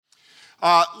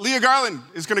Leah Garland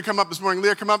is going to come up this morning.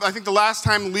 Leah, come up. I think the last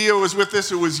time Leah was with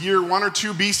us, it was year 1 or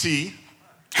 2 BC,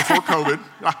 before COVID.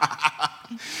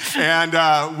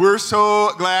 And we're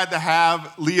so glad to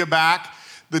have Leah back.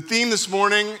 The theme this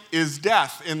morning is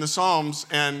death in the Psalms.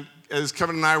 And as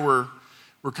Kevin and I were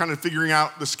kind of figuring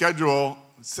out the schedule,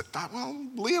 thought, well,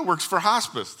 Leah works for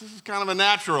hospice. This is kind of a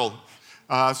natural.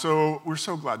 So we're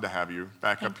so glad to have you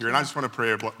back up here. And I just want to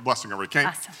pray a blessing over you, okay?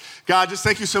 Awesome. God, just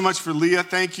thank you so much for Leah.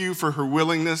 Thank you for her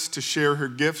willingness to share her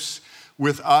gifts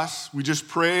with us. We just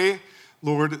pray,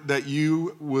 Lord, that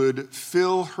you would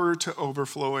fill her to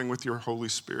overflowing with your Holy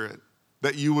Spirit,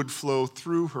 that you would flow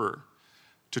through her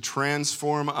to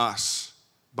transform us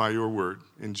by your word.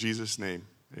 In Jesus' name,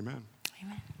 amen.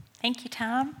 Amen. Thank you,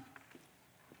 Tom.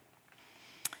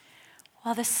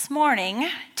 Well, this morning,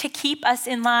 to keep us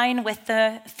in line with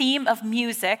the theme of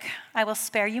music, I will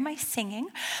spare you my singing,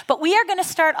 but we are going to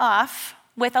start off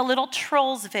with a little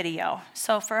Trolls video.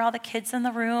 So for all the kids in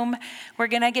the room, we're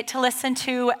going to get to listen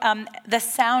to The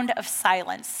Sound of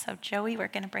Silence. So Joey, we're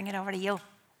going to bring it over to you.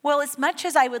 Well, as much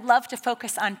as I would love to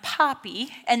focus on Poppy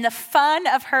and the fun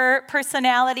of her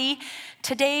personality,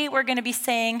 today we're going to be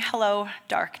saying, hello,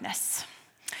 darkness.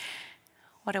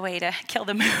 What a way to kill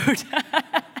the mood.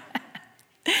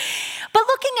 But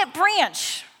looking at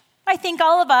Branch, I think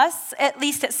all of us, at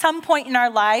least at some point in our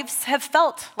lives, have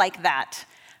felt like that.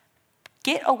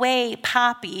 Get away,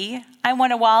 Poppy. I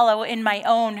want to wallow in my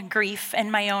own grief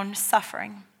and my own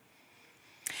suffering.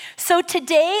 So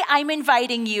today I'm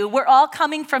inviting you. We're all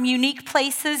coming from unique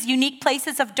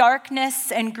places of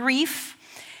darkness and grief.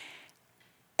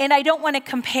 And I don't want to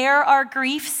compare our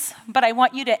griefs, but I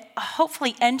want you to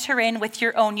hopefully enter in with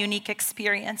your own unique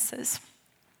experiences.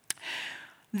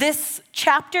 This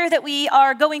chapter that we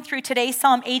are going through today,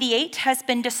 Psalm 88, has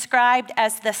been described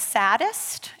as the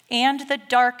saddest and the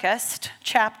darkest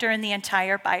chapter in the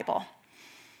entire Bible.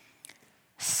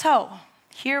 So,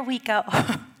 here we go.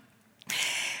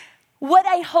 What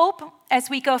I hope as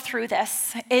we go through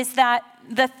this is that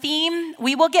the theme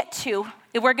we will get to,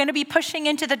 we're going to be pushing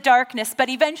into the darkness, but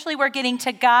eventually we're getting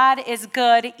to God is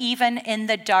good even in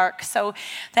the dark. So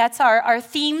that's our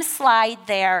theme slide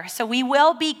there. So we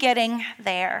will be getting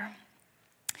there.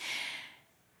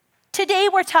 Today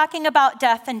we're talking about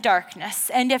death and darkness.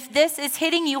 And if this is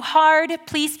hitting you hard,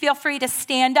 please feel free to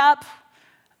stand up,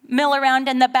 mill around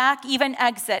in the back, even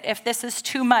exit if this is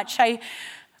too much.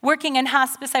 Working in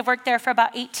hospice, I've worked there for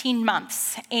about 18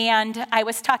 months, and I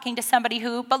was talking to somebody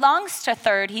who belongs to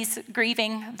Third. He's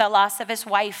grieving the loss of his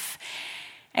wife,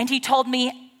 and he told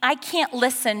me, I can't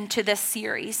listen to this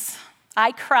series.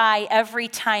 I cry every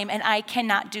time, and I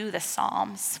cannot do the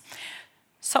Psalms.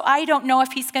 So I don't know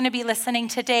if he's going to be listening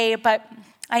today, but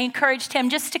I encouraged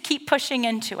him just to keep pushing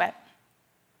into it.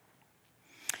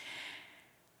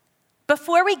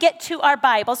 Before we get to our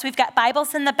Bibles, we've got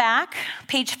Bibles in the back,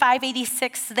 page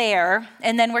 586 there,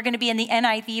 and then we're going to be in the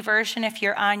NIV version if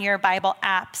you're on your Bible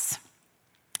apps.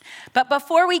 But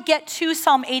before we get to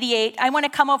Psalm 88, I want to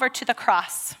come over to the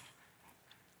cross.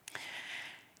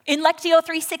 In Lectio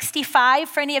 365,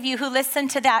 for any of you who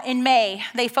listened to that in May,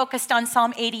 they focused on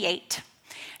Psalm 88.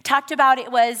 Talked about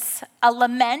it was a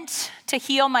lament to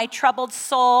heal my troubled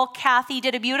soul. Kathy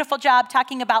did a beautiful job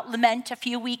talking about lament a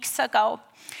few weeks ago.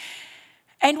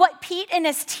 And what Pete and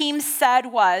his team said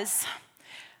was,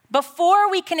 before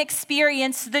we can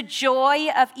experience the joy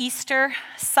of Easter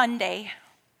Sunday,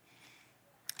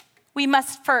 we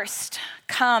must first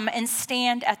come and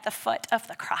stand at the foot of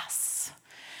the cross.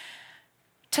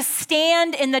 To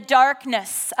stand in the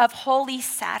darkness of Holy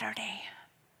Saturday.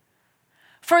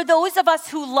 For those of us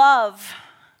who love,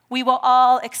 we will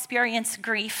all experience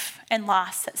grief and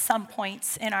loss at some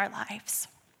points in our lives.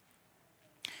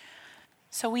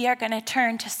 So we are going to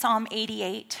turn to Psalm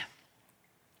 88.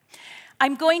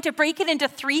 I'm going to break it into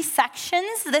 3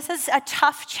 sections. This is a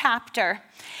tough chapter.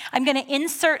 I'm going to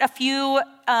insert a few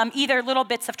either little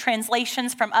bits of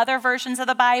translations from other versions of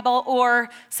the Bible or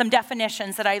some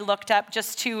definitions that I looked up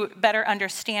just to better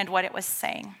understand what it was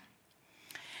saying.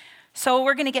 So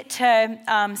we're going to get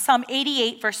to Psalm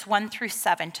 88, verse 1 through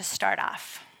 7 to start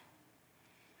off.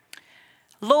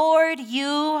 Lord,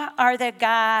 you are the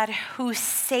God who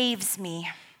saves me.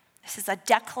 This is a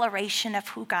declaration of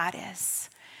who God is.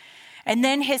 And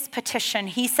then his petition.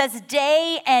 He says,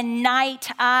 day and night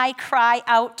I cry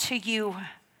out to you.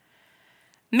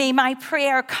 May my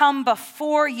prayer come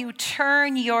before you.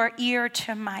 Turn your ear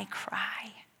to my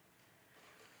cry.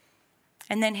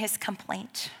 And then his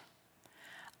complaint.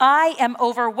 I am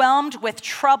overwhelmed with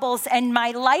troubles, and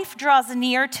my life draws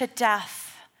near to death.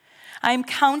 I am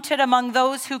counted among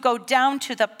those who go down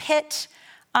to the pit.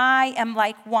 I am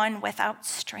like one without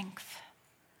strength.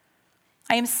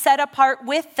 I am set apart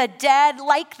with the dead,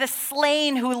 like the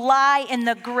slain who lie in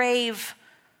the grave,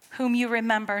 whom you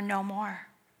remember no more,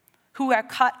 who are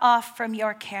cut off from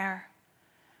your care.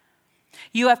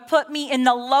 You have put me in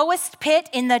the lowest pit,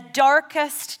 in the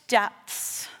darkest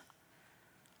depths.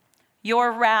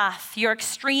 Your wrath, your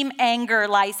extreme anger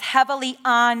lies heavily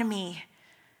on me.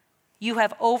 You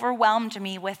have overwhelmed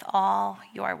me with all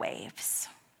your waves.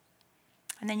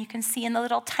 And then you can see in the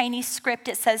little tiny script,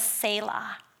 it says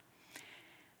Selah.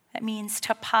 That means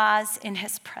to pause in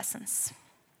his presence.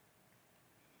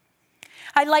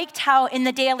 I liked how in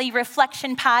the Daily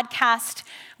Reflection podcast,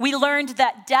 we learned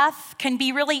that death can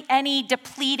be really any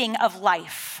depleting of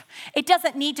life. It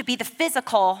doesn't need to be the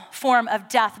physical form of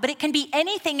death, but it can be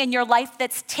anything in your life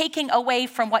that's taking away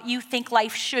from what you think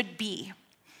life should be.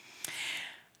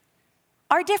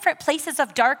 Our different places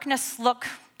of darkness look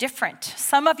different.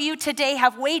 Some of you today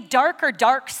have way darker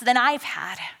darks than I've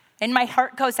had, and my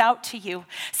heart goes out to you.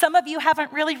 Some of you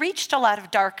haven't really reached a lot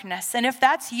of darkness, and if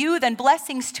that's you, then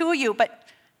blessings to you, but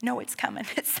know it's coming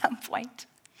at some point.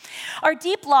 Our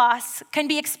deep loss can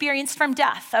be experienced from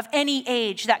death of any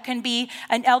age. That can be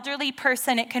an elderly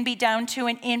person. It can be down to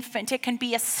an infant. It can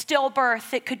be a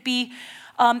stillbirth. It could be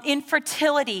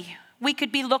infertility. We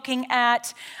could be looking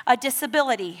at a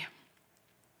disability.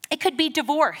 It could be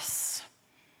divorce,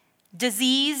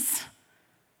 disease,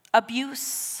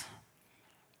 abuse,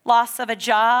 loss of a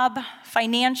job,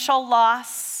 financial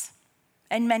loss,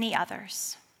 and many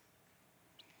others.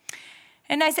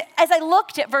 And as I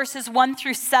looked at verses 1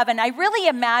 through 7, I really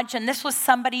imagined this was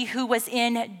somebody who was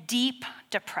in deep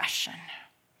depression.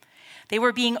 They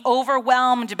were being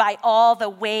overwhelmed by all the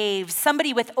waves,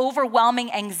 somebody with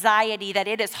overwhelming anxiety that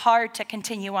it is hard to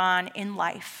continue on in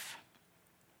life.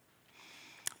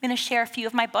 I'm going to share a few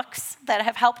of my books that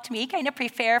have helped me kind of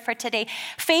prepare for today.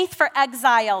 Faith for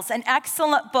Exiles, an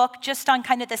excellent book just on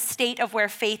kind of the state of where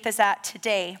faith is at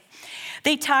today.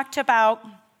 They talked about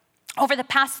over the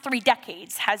past 3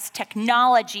 decades, has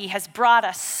technology has brought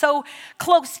us so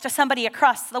close to somebody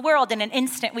across the world. In an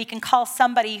instant, we can call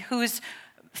somebody who's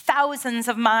thousands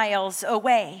of miles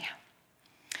away.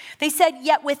 They said,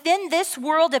 yet within this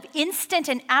world of instant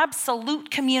and absolute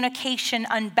communication,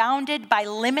 unbounded by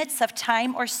limits of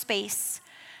time or space,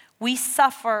 we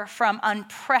suffer from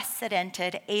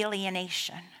unprecedented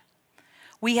alienation.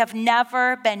 We have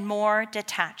never been more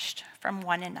detached from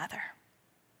one another,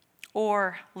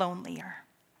 or lonelier.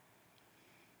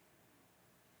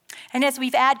 And as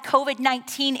we've added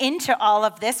COVID-19 into all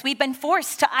of this, we've been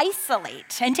forced to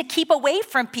isolate and to keep away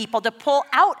from people, to pull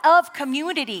out of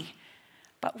community.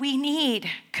 But we need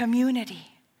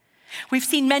community. We've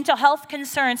seen mental health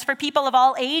concerns for people of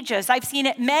all ages. I've seen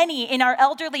it many in our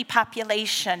elderly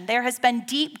population. There has been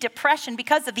deep depression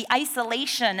because of the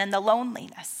isolation and the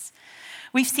loneliness.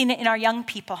 We've seen it in our young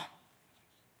people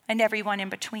and everyone in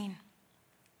between.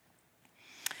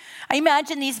 I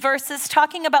imagine these verses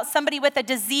talking about somebody with a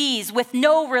disease with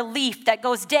no relief that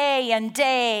goes day and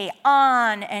day,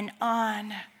 on, and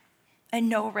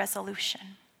no resolution.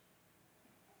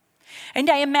 And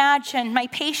I imagine my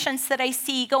patients that I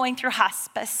see going through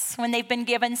hospice when they've been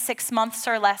given 6 months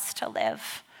or less to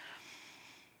live.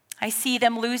 I see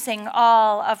them losing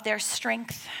all of their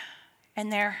strength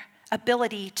and their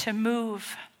ability to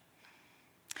move.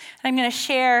 And I'm going to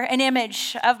share an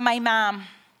image of my mom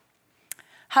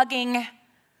hugging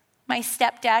my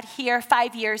stepdad here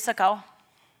 5 years ago.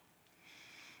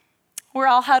 We're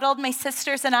all huddled, my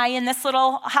sisters and I, in this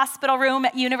little hospital room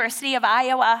at University of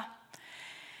Iowa.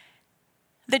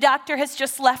 The doctor has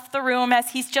just left the room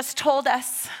as he's just told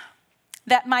us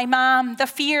that my mom, the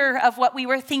fear of what we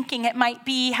were thinking it might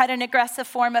be, had an aggressive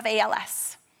form of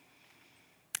ALS.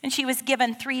 And she was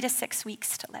given 3 to 6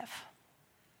 weeks to live.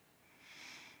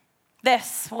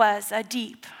 This was a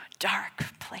deep,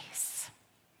 dark place.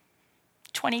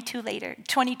 22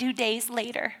 days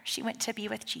later, she went to be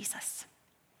with Jesus.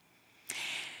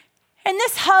 And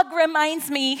this hug reminds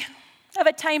me of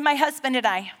a time my husband and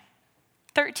I,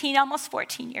 13, almost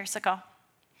 14 years ago,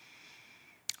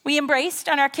 we embraced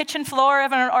on our kitchen floor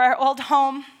of our old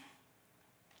home.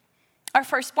 Our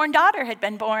firstborn daughter had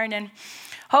been born, and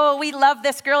we loved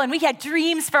this girl, and we had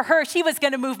dreams for her. She was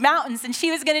going to move mountains, and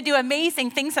she was going to do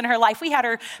amazing things in her life. We had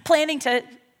her planning to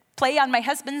play on my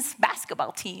husband's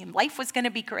basketball team. Life was going to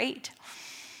be great.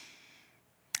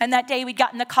 And that day we'd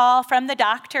gotten the call from the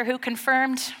doctor who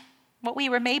confirmed what we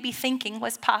were maybe thinking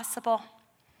was possible,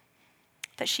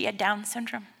 that she had Down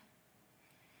syndrome.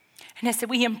 And as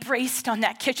we embraced on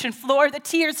that kitchen floor, the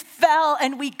tears fell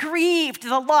and we grieved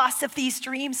the loss of these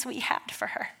dreams we had for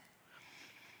her.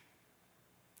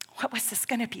 What was this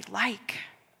going to be like?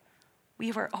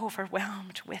 We were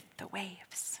overwhelmed with the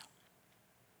waves.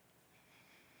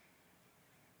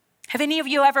 Have any of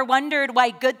you ever wondered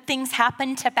why good things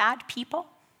happen to bad people?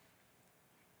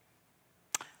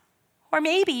 Or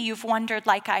maybe you've wondered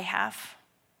like I have.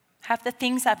 Have the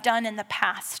things I've done in the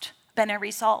past been a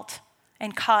result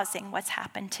in causing what's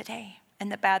happened today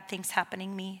and the bad things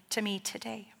happening to me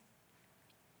today?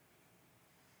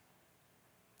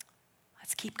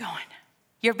 Let's keep going.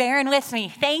 You're bearing with me.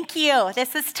 Thank you.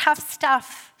 This is tough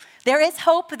stuff. There is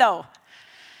hope, though.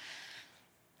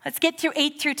 Let's get through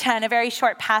 8 through 10, a very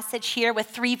short passage here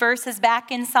with 3 verses back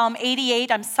in Psalm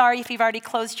 88. I'm sorry if you've already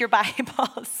closed your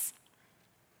Bibles.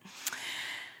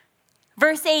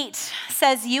 Verse 8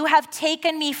 says, "You have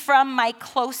taken me from my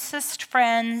closest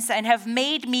friends and have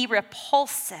made me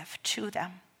repulsive to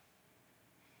them.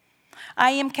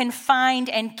 I am confined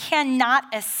and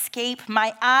cannot escape.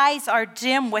 My eyes are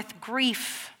dim with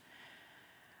grief.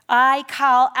 I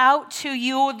call out to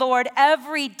you, Lord,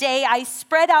 every day. I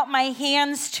spread out my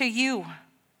hands to you.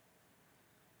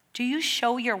 Do you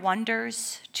show your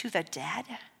wonders to the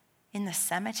dead in the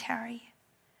cemetery?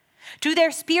 Do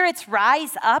their spirits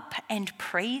rise up and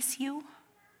praise you?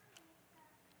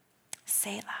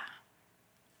 Selah."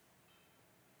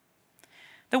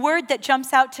 The word that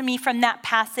jumps out to me from that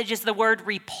passage is the word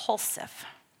repulsive.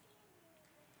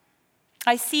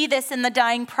 I see this in the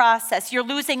dying process. You're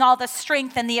losing all the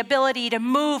strength and the ability to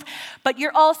move, but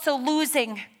you're also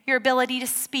losing your ability to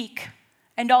speak,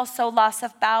 and also loss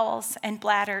of bowels and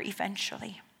bladder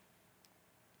eventually.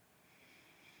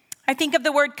 I think of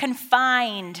the word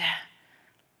confined,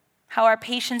 how our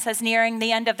patients as nearing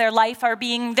the end of their life are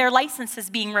their license is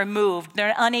being removed.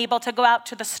 They're unable to go out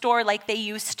to the store like they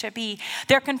used to be.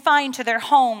 They're confined to their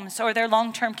homes or their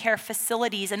long-term care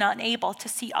facilities and unable to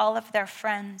see all of their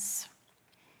friends.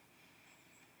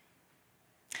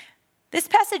 This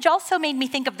passage also made me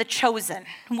think of the Chosen,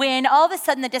 when all of a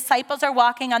sudden the disciples are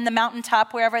walking on the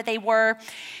mountaintop wherever they were,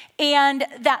 and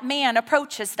that man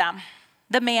approaches them,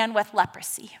 the man with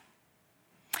leprosy.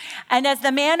 And as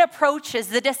the man approaches,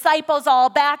 the disciples all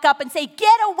back up and say,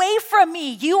 "Get away from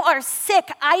me. You are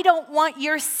sick. I don't want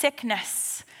your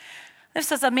sickness." This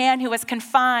was a man who was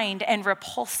confined and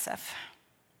repulsive.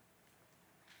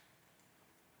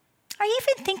 I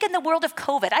even think in the world of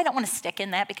COVID, I don't want to stick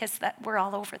in that because we're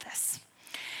all over this.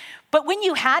 But when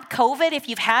you had COVID, if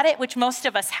you've had it, which most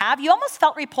of us have, you almost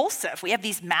felt repulsive. We have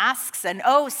these masks and,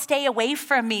 oh, stay away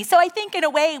from me. So I think in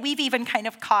a way, we've even kind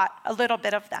of caught a little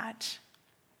bit of that.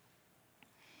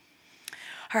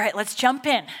 All right, let's jump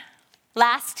in.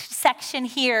 Last section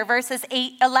here, verses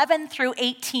 11 through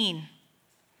 18.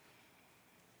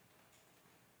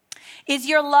 "Is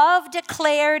your love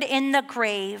declared in the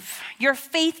grave, your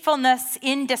faithfulness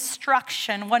in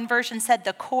destruction?" One version said,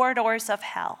 "the corridors of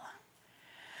hell.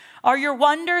 Are your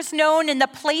wonders known in the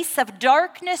place of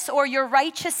darkness, or your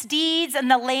righteous deeds in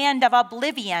the land of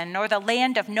oblivion, or the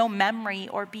land of no memory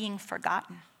or being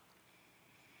forgotten?"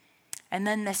 And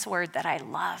then this word that I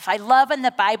love in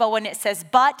the Bible when it says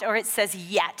but or it says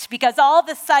yet, because all of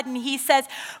a sudden he says,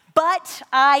 "But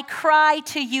I cry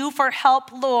to you for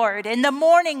help, Lord. In the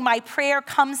morning my prayer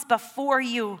comes before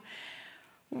you.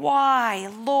 Why,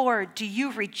 Lord, do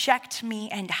you reject me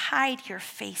and hide your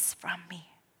face from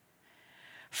me?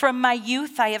 From my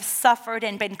youth I have suffered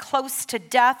and been close to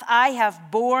death. I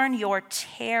have borne your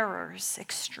terrors,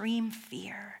 extreme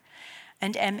fear,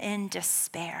 and am in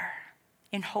despair,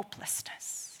 in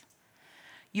hopelessness.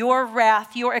 Your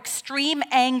wrath, your extreme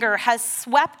anger has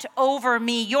swept over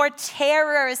me. Your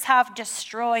terrors have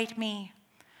destroyed me.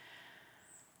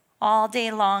 All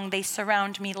day long they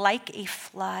surround me like a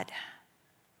flood.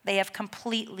 They have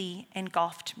completely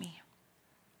engulfed me.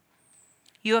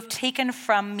 You have taken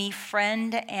from me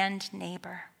friend and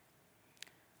neighbor.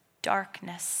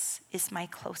 Darkness is my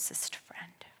closest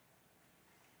friend."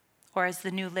 Or as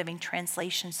the New Living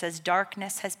Translation says,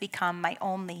 "Darkness has become my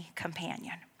only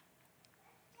companion."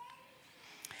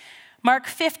 Mark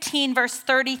 15, verse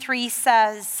 33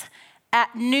 says,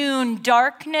 "At noon,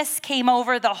 darkness came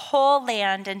over the whole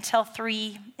land until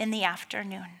 3 in the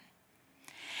afternoon.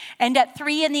 And at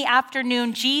 3 in the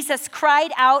afternoon, Jesus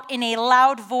cried out in a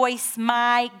loud voice,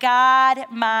 my God,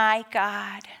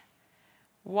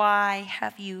 why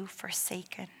have you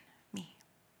forsaken me?"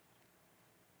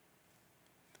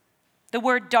 The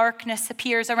word darkness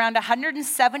appears around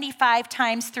 175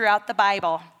 times throughout the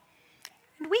Bible.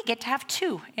 And we get to have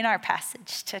 2 in our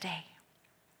passage today.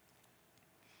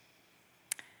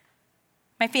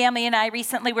 My family and I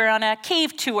recently were on a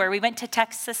cave tour. We went to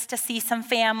Texas to see some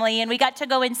family, and we got to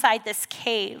go inside this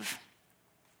cave.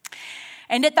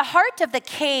 And at the heart of the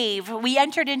cave, we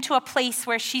entered into a place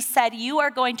where she said, you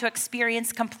are going to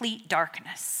experience complete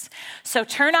darkness. So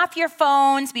turn off your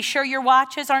phones, be sure your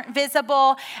watches aren't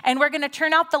visible, and we're going to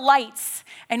turn out the lights.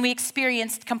 And we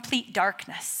experienced complete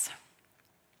darkness.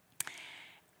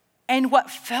 And what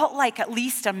felt like at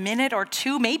least a minute or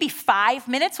two, maybe 5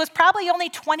 minutes, was probably only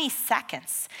 20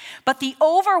 seconds. But the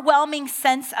overwhelming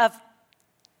sense of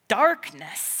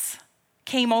darkness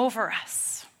came over us.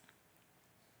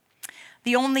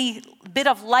 The only bit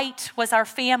of light was our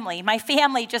family, my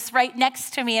family just right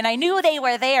next to me, and I knew they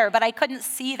were there, but I couldn't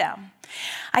see them.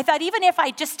 I thought even if I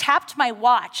just tapped my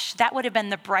watch, that would have been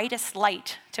the brightest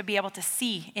light to be able to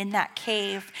see in that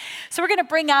cave. So we're going to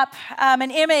bring up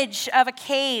an image of a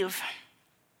cave.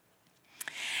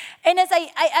 And as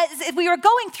we were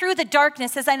going through the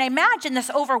darkness, as I imagined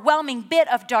this overwhelming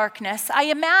bit of darkness, I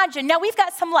imagined, now we've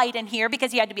got some light in here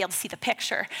because you had to be able to see the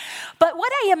picture. But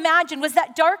what I imagined was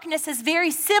that darkness is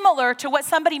very similar to what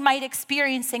somebody might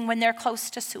experiencing when they're close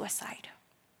to suicide.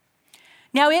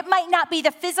 Now, it might not be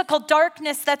the physical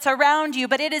darkness that's around you,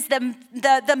 but it is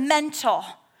the mental,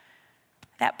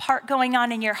 that part going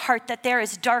on in your heart that there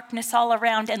is darkness all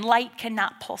around and light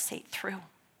cannot pulsate through.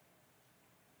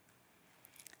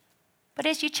 But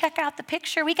as you check out the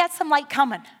picture, we got some light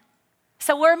coming.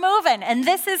 So we're moving, and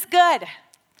this is good.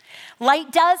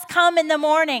 Light does come in the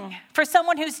morning. For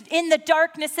someone who's in the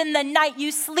darkness in the night,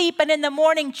 you sleep, and in the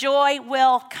morning, joy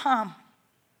will come.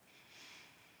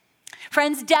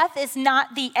 Friends, death is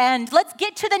not the end. Let's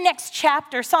get to the next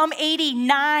chapter, Psalm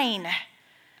 89.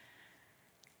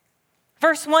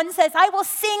 Verse 1 says, I will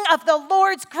sing of the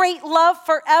Lord's great love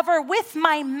forever. With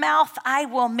my mouth, I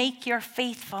will make your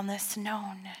faithfulness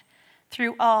known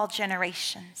through all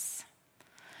generations.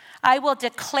 I will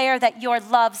declare that your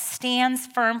love stands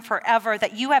firm forever,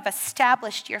 that you have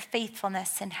established your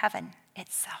faithfulness in heaven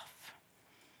itself.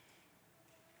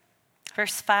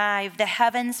 Verse 5, the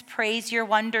heavens praise your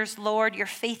wonders, Lord, your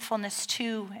faithfulness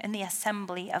too in the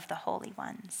assembly of the holy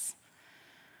ones.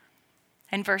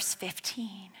 And verse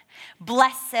 15,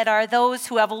 blessed are those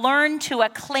who have learned to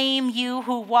acclaim you,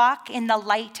 who walk in the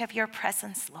light of your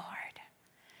presence, Lord.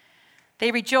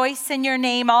 They rejoice in your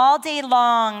name all day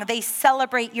long. They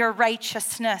celebrate your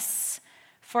righteousness.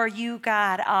 For you,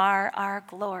 God, are our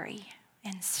glory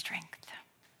and strength.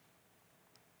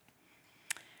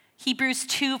 Hebrews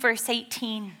 2, verse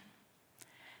 18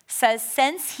 says,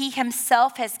 since he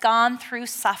himself has gone through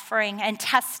suffering and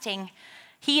testing,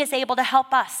 he is able to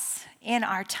help us in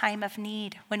our time of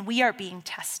need when we are being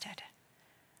tested.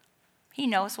 He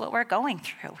knows what we're going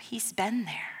through. He's been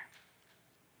there.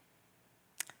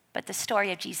 But the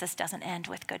story of Jesus doesn't end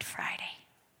with Good Friday.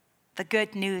 The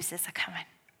good news is coming.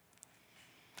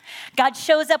 God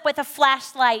shows up with a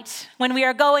flashlight when we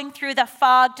are going through the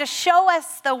fog to show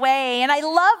us the way. And I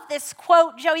love this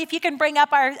quote. Joey, if you can bring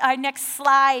up our next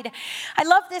slide. I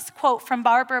love this quote from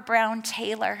Barbara Brown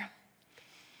Taylor.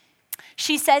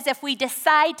 She says, if we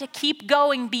decide to keep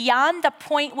going beyond the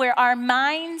point where our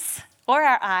minds, or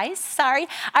our eyes,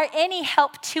 are any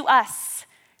help to us,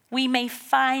 we may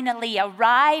finally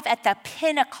arrive at the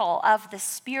pinnacle of the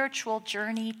spiritual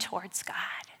journey towards God,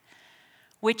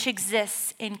 which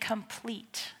exists in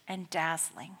complete and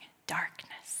dazzling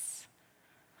darkness.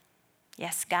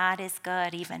 Yes, God is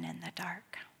good even in the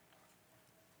dark.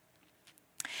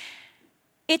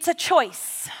 It's a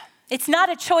choice. It's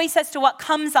not a choice as to what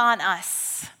comes on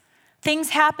us.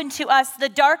 Things happen to us, the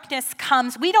darkness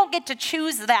comes. We don't get to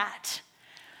choose that,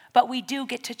 but we do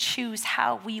get to choose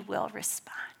how we will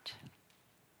respond.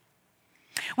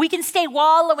 We can stay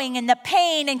wallowing in the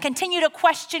pain and continue to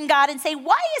question God and say,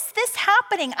 why is this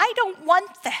happening? I don't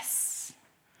want this.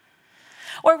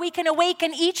 Or we can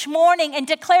awaken each morning and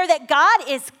declare that God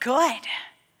is good.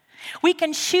 We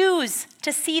can choose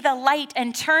to see the light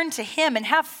and turn to him and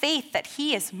have faith that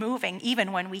he is moving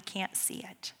even when we can't see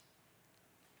it.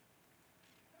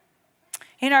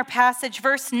 In our passage,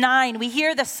 verse 9, we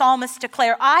hear the psalmist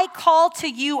declare, I call to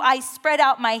you, I spread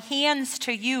out my hands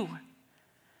to you.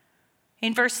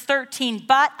 In verse 13,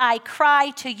 but I cry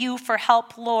to you for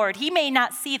help, Lord. He may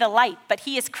not see the light, but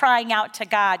he is crying out to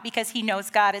God because he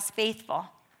knows God is faithful.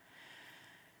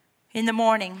 In the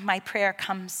morning, my prayer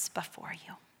comes before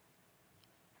you.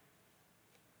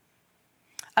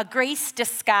 A Grace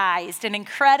Disguised, an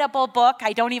incredible book.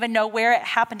 I don't even know where it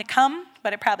happened to come,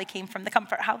 but it probably came from the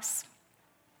Comfort House.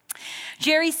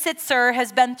 Jerry Sitzer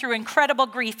has been through incredible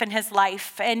grief in his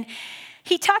life, and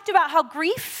he talked about how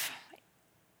grief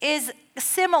is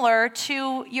similar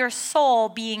to your soul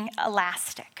being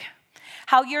elastic.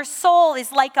 How your soul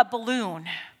is like a balloon.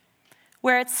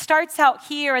 where it starts out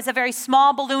here as a very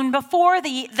small balloon before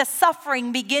the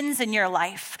suffering begins in your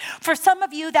life. For some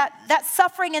of you, that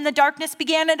suffering in the darkness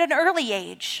began at an early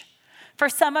age. For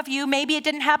some of you, maybe it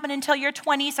didn't happen until your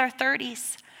 20s or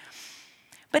 30s.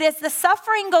 But as the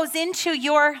suffering goes into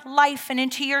your life and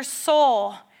into your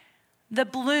soul, the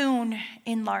balloon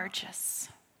enlarges.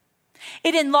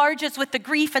 It enlarges with the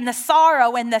grief and the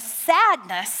sorrow and the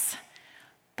sadness,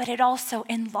 but it also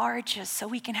enlarges so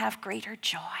we can have greater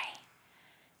joy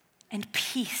and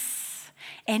peace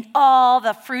and all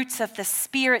the fruits of the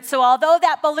Spirit. So although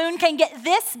that balloon can get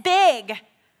this big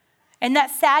and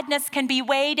that sadness can be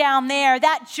way down there,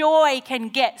 that joy can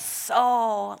get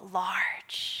so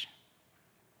large.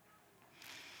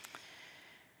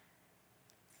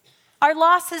 Our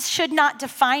losses should not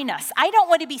define us. I don't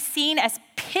want to be seen as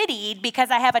pitied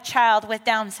because I have a child with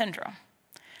Down syndrome.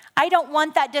 I don't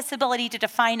want that disability to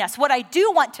define us. What I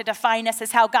do want to define us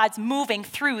is how God's moving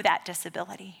through that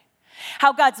disability,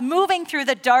 how God's moving through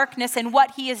the darkness and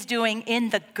what he is doing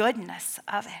in the goodness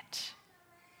of it.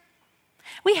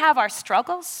 We have our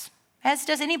struggles, as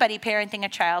does anybody parenting a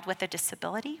child with a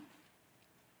disability.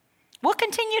 We'll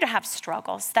continue to have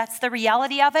struggles. That's the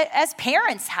reality of it, as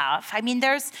parents have. I mean,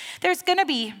 there's going to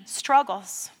be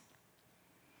struggles.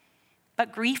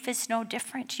 But grief is no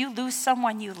different. You lose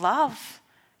someone you love,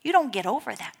 you don't get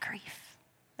over that grief.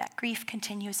 That grief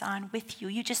continues on with you.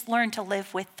 You just learn to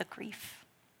live with the grief.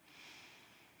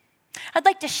 I'd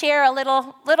like to share a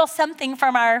little something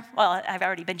from I've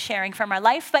already been sharing from our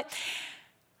life, but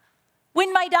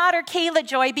when my daughter, Kayla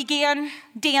Joy, began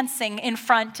dancing in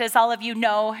front, as all of you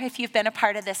know, if you've been a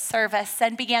part of this service,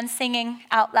 and began singing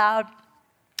out loud,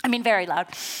 very loud.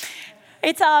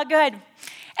 It's all good.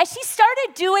 As she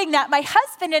started doing that, my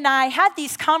husband and I had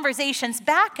these conversations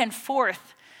back and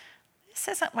forth. This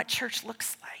isn't what church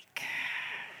looks like.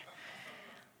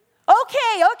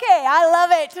 Okay, I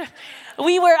love it.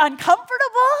 We were uncomfortable.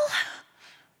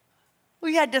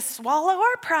 We had to swallow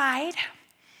our pride.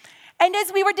 And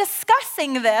as we were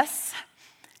discussing this,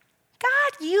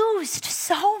 God used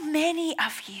so many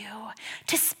of you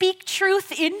to speak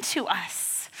truth into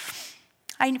us.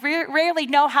 I rarely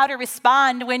know how to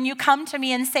respond when you come to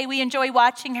me and say, we enjoy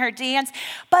watching her dance,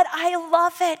 but I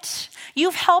love it.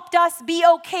 You've helped us be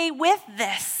okay with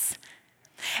this.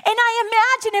 And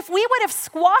I imagine if we would have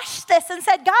squashed this and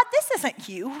said, God, this isn't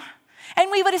you. And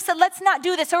we would have said, let's not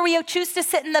do this, or we choose to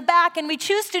sit in the back and we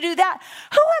choose to do that.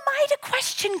 Who am I to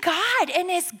question God and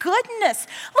his goodness?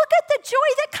 Look at the joy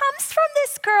that comes from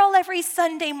this girl every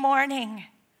Sunday morning.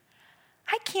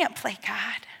 I can't play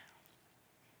God.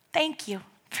 Thank you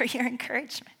for your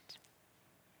encouragement.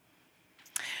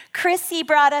 Chrissy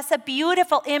brought us a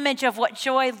beautiful image of what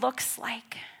joy looks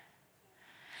like.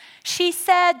 She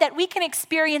said that we can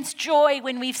experience joy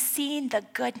when we've seen the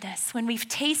goodness, when we've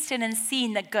tasted and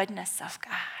seen the goodness of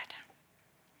God.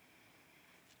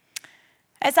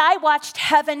 As I watched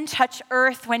heaven touch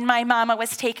earth when my mama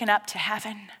was taken up to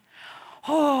heaven,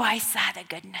 I saw the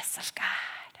goodness of God.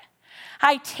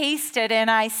 I tasted and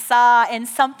I saw, and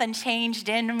something changed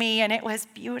in me, and it was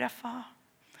beautiful.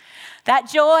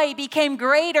 That joy became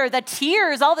greater. The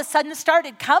tears all of a sudden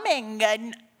started coming,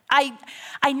 and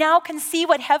I now can see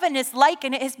what heaven is like,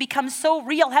 and it has become so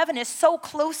real. Heaven is so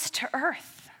close to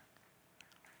earth.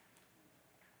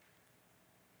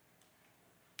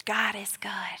 God is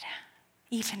good,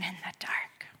 even in the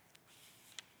dark.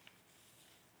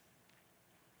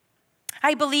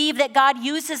 I believe that God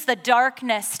uses the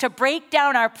darkness to break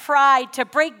down our pride, to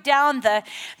break down the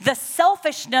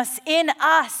selfishness in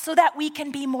us so that we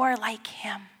can be more like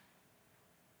him.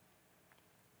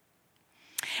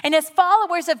 And as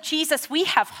followers of Jesus, we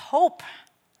have hope.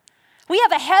 We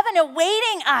have a heaven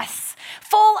awaiting us,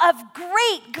 full of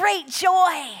great, great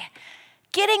joy.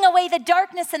 Getting away the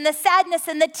darkness and the sadness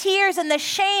and the tears and the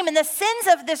shame and the sins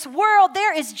of this world,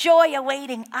 there is joy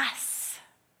awaiting us.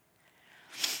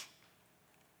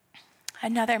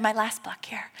 My last book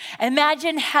here.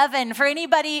 Imagine Heaven. For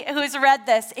anybody who's read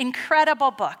this,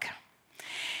 incredible book.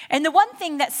 And the one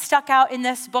thing that stuck out in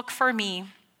this book for me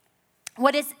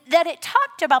is that it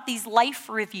talked about these life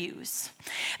reviews.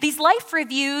 These life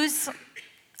reviews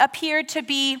appeared to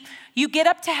be, you get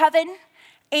up to heaven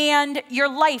and your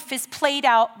life is played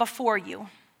out before you.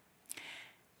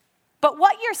 But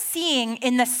what you're seeing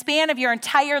in the span of your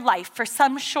entire life, for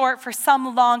some short, for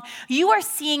some long, you are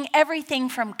seeing everything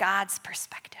from God's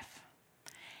perspective.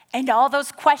 And all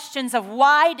those questions of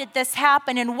why did this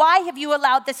happen and why have you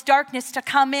allowed this darkness to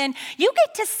come in, you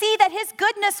get to see that his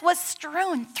goodness was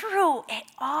strewn through it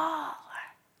all.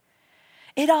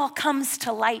 It all comes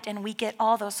to light and we get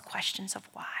all those questions of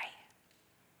why.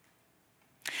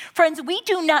 Friends, we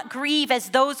do not grieve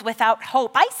as those without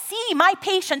hope. I see my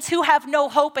patients who have no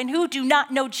hope and who do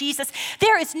not know Jesus.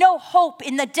 There is no hope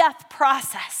in the death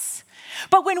process.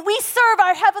 But when we serve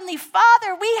our Heavenly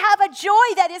Father, we have a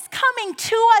joy that is coming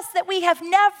to us that we have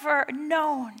never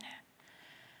known.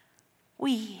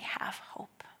 We have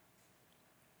hope.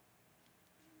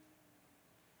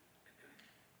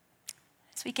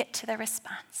 As we get to the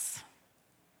response,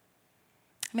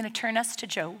 I'm going to turn us to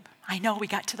Job. I know we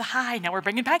got to the high, now we're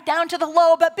bringing back down to the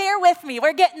low, but bear with me,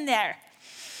 we're getting there.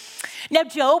 Now,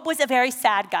 Job was a very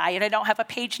sad guy, and I don't have a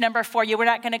page number for you. We're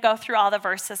not going to go through all the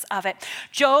verses of it.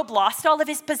 Job lost all of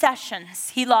his possessions.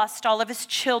 He lost all of his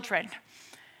children.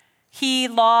 He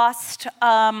lost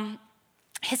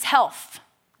his health.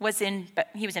 He was in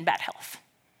bad health.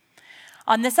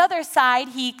 On this other side,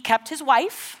 he kept his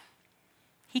wife.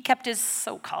 He kept his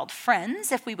so-called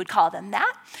friends, if we would call them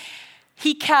that.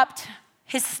 He kept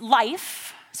his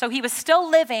life, so he was still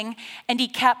living, and he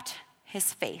kept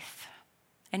his faith.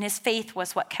 And his faith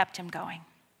was what kept him going.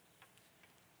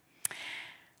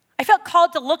 I felt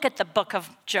called to look at the book of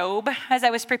Job as I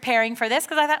was preparing for this,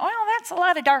 because I thought, well, that's a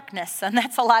lot of darkness, and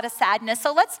that's a lot of sadness,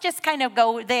 so let's just kind of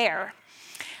go there.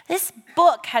 This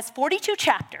book has 42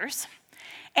 chapters,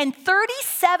 and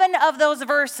 37 of those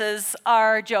verses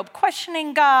are Job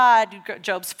questioning God,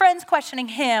 Job's friends questioning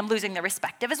him, losing the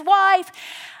respect of his wife.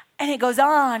 And it goes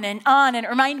on, and it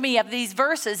reminded me of these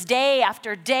verses, day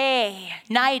after day,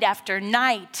 night after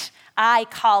night, I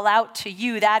call out to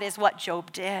you. That is what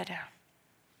Job did.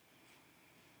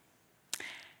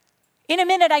 In a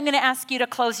minute, I'm going to ask you to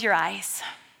close your eyes.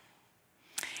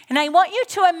 And I want you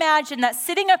to imagine that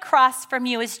sitting across from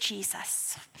you is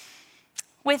Jesus,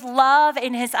 with love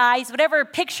in his eyes, whatever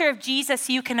picture of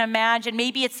Jesus you can imagine.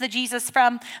 Maybe it's the Jesus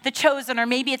from The Chosen, or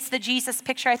maybe it's the Jesus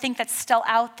picture I think that's still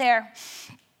out there.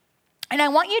 And I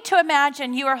want you to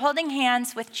imagine you are holding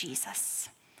hands with Jesus.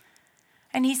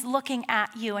 And he's looking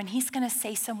at you, and he's going to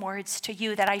say some words to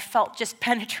you that I felt just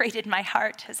penetrated my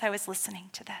heart as I was listening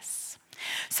to this.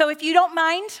 So if you don't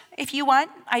mind, if you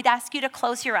want, I'd ask you to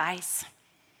close your eyes.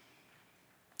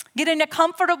 Get in a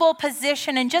comfortable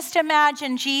position and just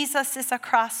imagine Jesus is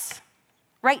across,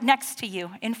 right next to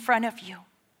you, in front of you.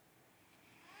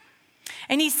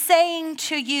 And he's saying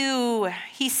to you,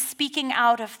 he's speaking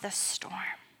out of the storm.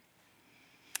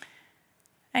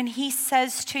 And he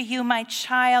says to you, my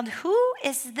child, who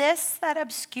is this that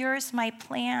obscures my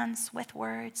plans with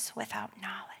words without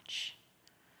knowledge?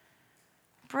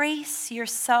 Brace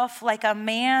yourself like a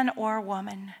man or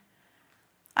woman.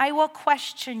 I will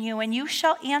question you, and you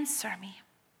shall answer me.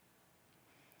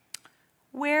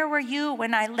 Where were you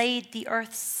when I laid the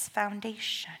earth's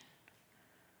foundation?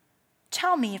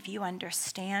 Tell me if you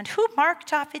understand. Who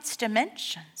marked off its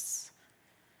dimensions?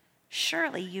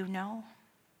 Surely you know.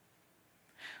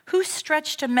 Who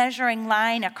stretched a measuring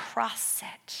line across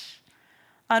it?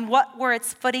 On what were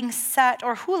its footings set?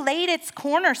 Or who laid its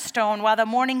cornerstone while the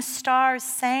morning stars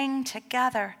sang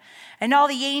together and all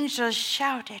the angels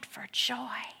shouted for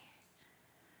joy?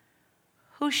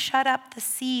 Who shut up the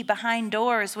sea behind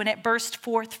doors when it burst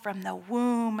forth from the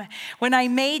womb? When I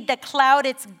made the cloud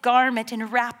its garment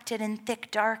and wrapped it in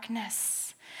thick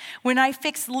darkness? When I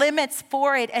fixed limits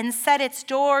for it and set its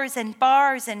doors and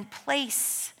bars in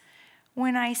place?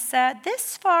 When I said,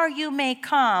 this far you may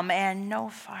come and no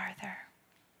farther?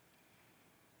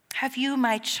 Have you,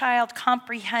 my child,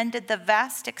 comprehended the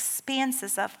vast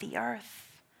expanses of the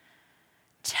earth?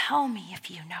 Tell me if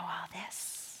you know all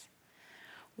this.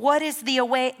 What is the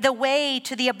way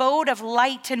to the abode of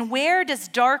light, and where does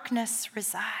darkness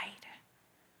reside?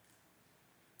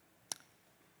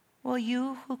 Will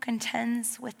you who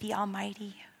contends with the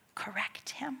Almighty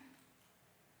correct him?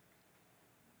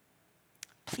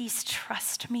 Please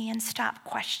trust me and stop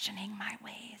questioning my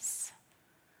ways.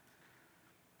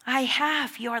 I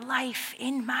have your life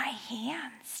in my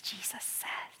hands, Jesus says.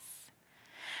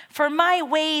 For my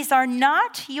ways are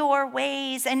not your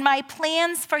ways, and my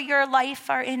plans for your life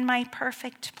are in my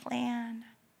perfect plan.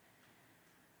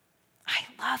 I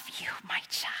love you, my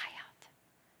child,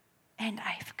 and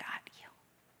I've got you.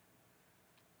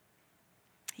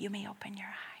 You may open your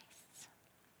eyes.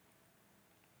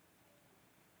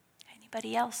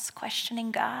 Anybody else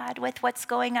questioning God with what's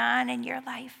going on in your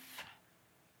life,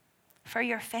 for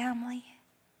your family?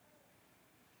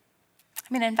 I'm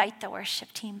going to invite the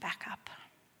worship team back up.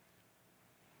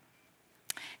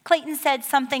 Clayton said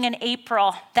something in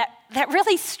April that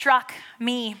really struck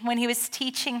me when he was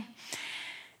teaching.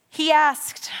 He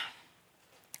asked,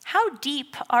 how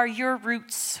deep are your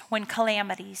roots when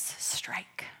calamities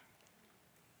strike?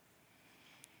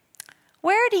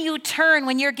 Where do you turn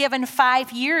when you're given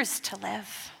 5 years to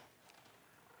live?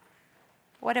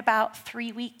 What about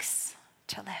 3 weeks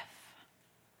to live?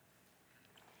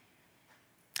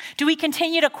 Do we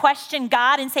continue to question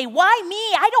God and say, why me?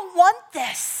 I don't want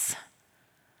this.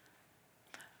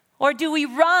 Or do we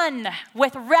run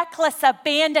with reckless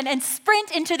abandon and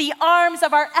sprint into the arms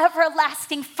of our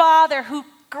everlasting Father who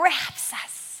grabs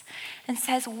us and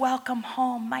says, welcome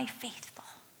home, my faithful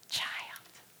child.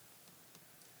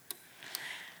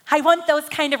 I want those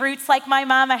kind of roots like my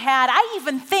mama had. I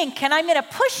even think, and I'm going to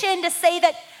push in to say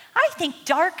that I think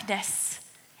darkness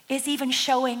is even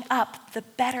showing up the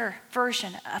better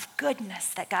version of goodness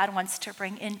that God wants to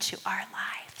bring into our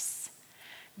lives.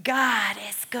 God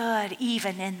is good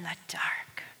even in the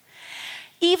dark.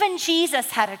 Even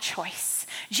Jesus had a choice.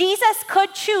 Jesus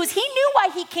could choose. He knew why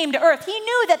he came to earth. He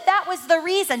knew that that was the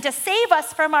reason, to save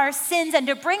us from our sins and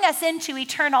to bring us into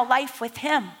eternal life with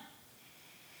him.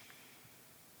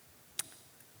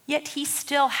 Yet he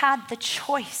still had the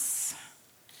choice.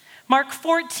 Mark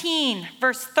 14,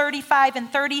 verse 35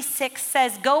 and 36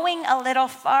 says, going a little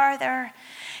farther,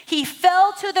 he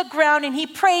fell to the ground and he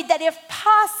prayed that if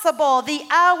possible, the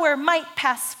hour might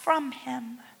pass from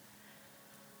him.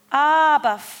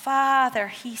 Abba, Father,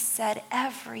 he said,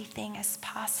 everything is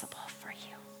possible for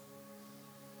you.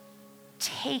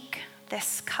 Take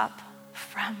this cup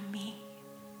from me.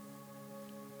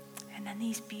 And then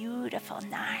these beautiful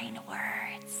 9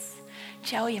 words.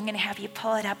 Joey, I'm going to have you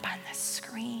pull it up on the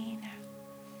screen.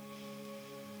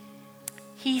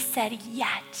 He said,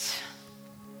 yet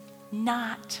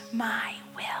not my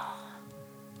will,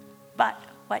 but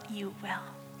what you will.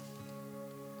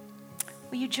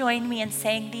 Will you join me in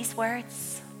saying these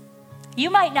words?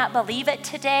 You might not believe it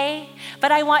today,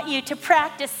 but I want you to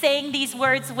practice saying these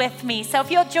words with me. So if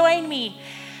you'll join me,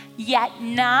 yet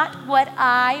not what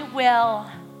I will,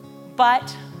 but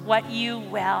what you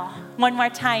will. One more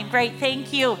time. Great,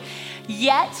 thank you.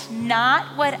 Yet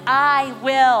not what I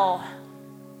will,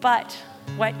 but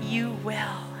what you will.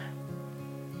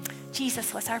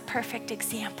 Jesus was our perfect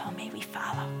example. May we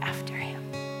follow after him.